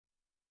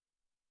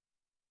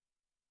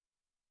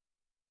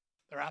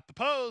They're at the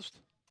post,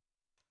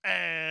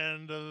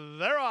 and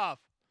they're off.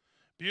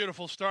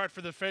 Beautiful start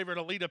for the favorite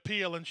Elite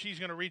Appeal, and she's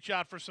going to reach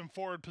out for some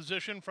forward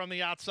position from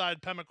the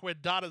outside. Pemaquid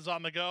Dot is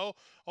on the go.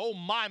 Oh,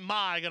 my,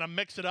 going to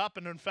mix it up,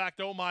 and in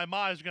fact, oh, my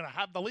is going to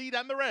have the lead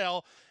and the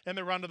rail in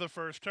the run to the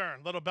first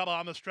turn. Little Bella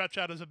on the stretch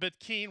out is a bit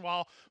keen,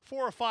 while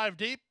 4 or 5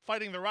 deep,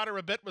 fighting the rider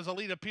a bit, was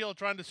Elite Appeal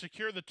trying to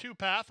secure the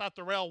 2-path at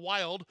the rail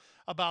wild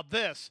about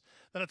this.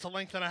 Then it's a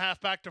length and a half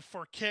back to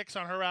 4 kicks.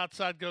 On her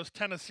outside goes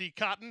Tennessee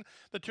Cotton.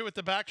 The 2 at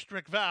the back,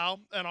 Strict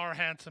Val and Our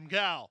Handsome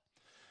Gal.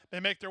 They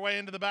make their way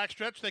into the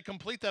backstretch. They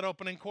complete that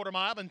opening quarter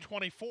mile in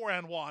 24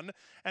 and 1.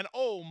 And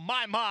oh,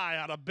 my,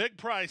 at a big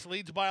price,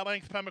 leads by a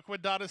length.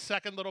 Pemaquid Dot is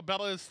second. Little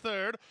Bella is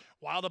third.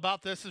 Wild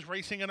About This is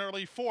racing an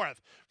early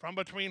fourth. From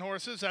between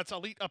horses, that's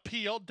Elite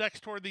Appeal. Decks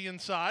toward the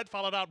inside,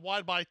 followed out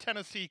wide by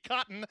Tennessee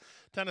Cotton.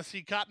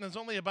 Tennessee Cotton is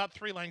only about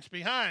 3 lengths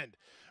behind.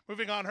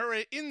 Moving on her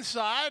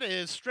inside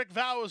is Strict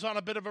Vow is on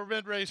a bit of a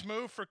mid-race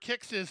move. For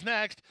Kicks is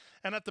next.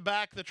 And at the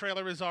back, the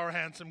trailer is Our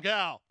Handsome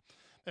Gal.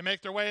 They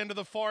make their way into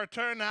the far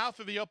turn now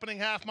through the opening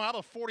half mile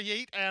of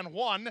 48 and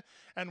 1.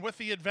 And with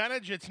the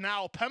advantage, it's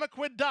now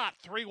Pemaquid Dot.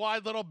 3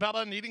 wide, Little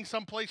Bella needing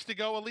some place to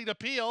go. Elite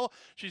Appeal.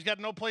 She's got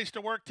no place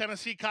to work.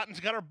 Tennessee Cotton's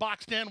got her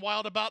boxed in.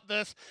 Wild About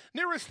This.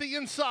 Nearest the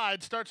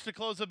inside starts to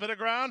close a bit of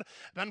ground.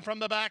 Then from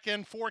the back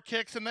end, 4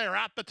 kicks, and they're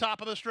at the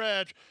top of the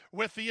stretch.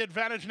 With the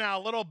advantage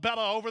now, Little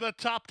Bella over the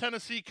top.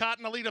 Tennessee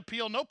Cotton, Elite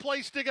Appeal. No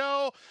place to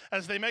go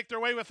as they make their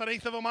way with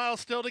 1/8 of a mile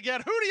still to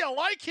get. Who do you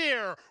like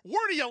here?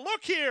 Where do you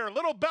look here?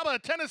 Little Bella,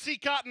 Tennessee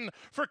Cotton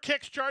for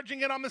Kicks,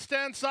 charging in on the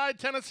stand side.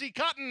 Tennessee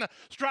Cotton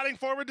striding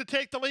forward to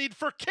take the lead.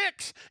 For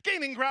Kicks,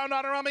 gaining ground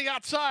on her on the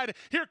outside.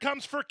 Here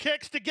comes For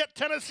Kicks to get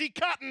Tennessee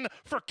Cotton.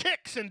 For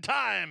Kicks in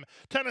time.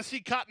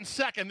 Tennessee Cotton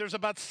second. There's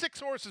about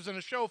 6 horses in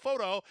a show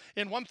photo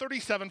in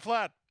 137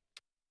 flat.